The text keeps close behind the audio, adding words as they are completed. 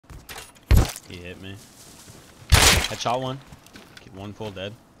He hit me. Headshot one. Get one full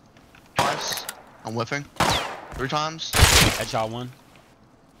dead. Twice. I'm whiffing. 3 times. Headshot one.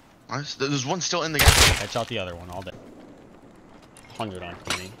 Nice. There's one still in the game. Headshot the other one all day. 100 on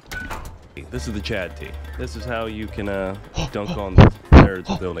me. This is the Chad T. This is how you can dunk on the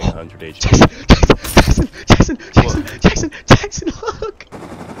nerds building 100 HP. Jackson, look!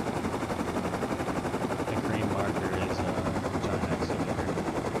 The green marker is giant excavator.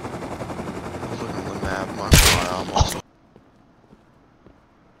 I'm looking at the map, I'm also.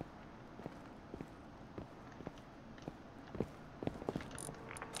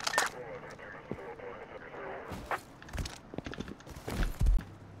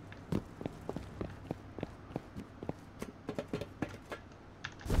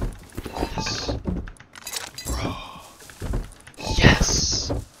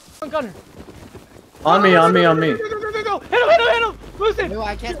 Yes! Gunner. On me. Go. Hit him! Lose it! No,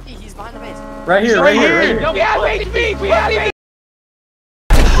 I can't see. He's behind the base. Right here, right here. No, we have HP! We have HP!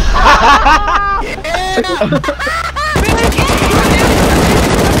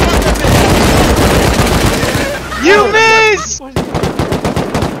 You miss!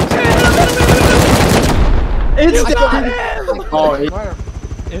 It's got him! Oh,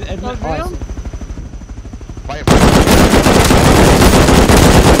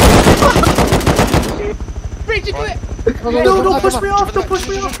 Reach into it! no, don't push me off, don't push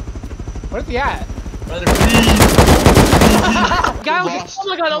me off. Where's he at? Guy on,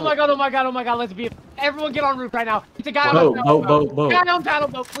 oh my god, let's be. Everyone get on roof right now. It's a guy on paddle boat. Guy on paddle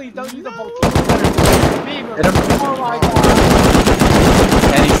boat, please don't use a boat. Hit him. Oh my god.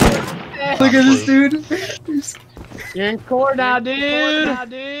 Look at this dude. You're in core now,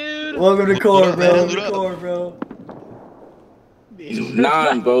 dude. Welcome to core, bro.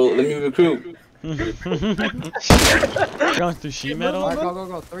 Nine, bro. Let me recruit. Going through sheet metal? Alright,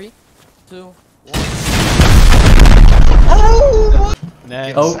 go. 3, 2, 1. Oh!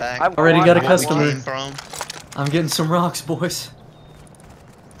 Next. Oh, I've already got a customer. From. I'm getting some rocks, boys.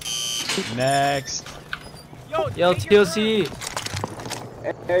 Next. Yo, TLC.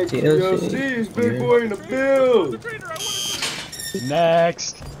 Hey, TLC's big boy in the build.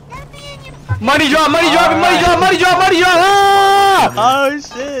 Next. Money drop! Ah! Oh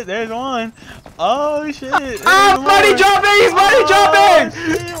shit, there's one. Oh shit. Ah, money dropping! He's money dropping!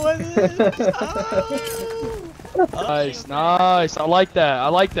 Nice. I like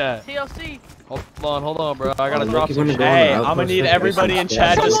that. TLC. Hold on, bro. I gotta drop some shit. Hey, I'm gonna need everybody in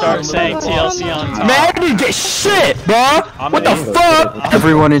chat to start saying TLC on top. Man, I didn't get shit, bro. What the fuck?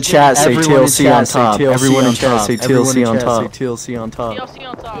 Everyone in chat say TLC on top. Everyone in chat say TLC on top. TLC on top. TLC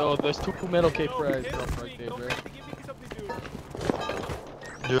on top. Yo, there's 2 metal K frags right there, bro.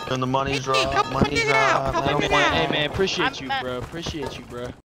 Doing the money drop. Hey man, appreciate you,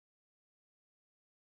 bro.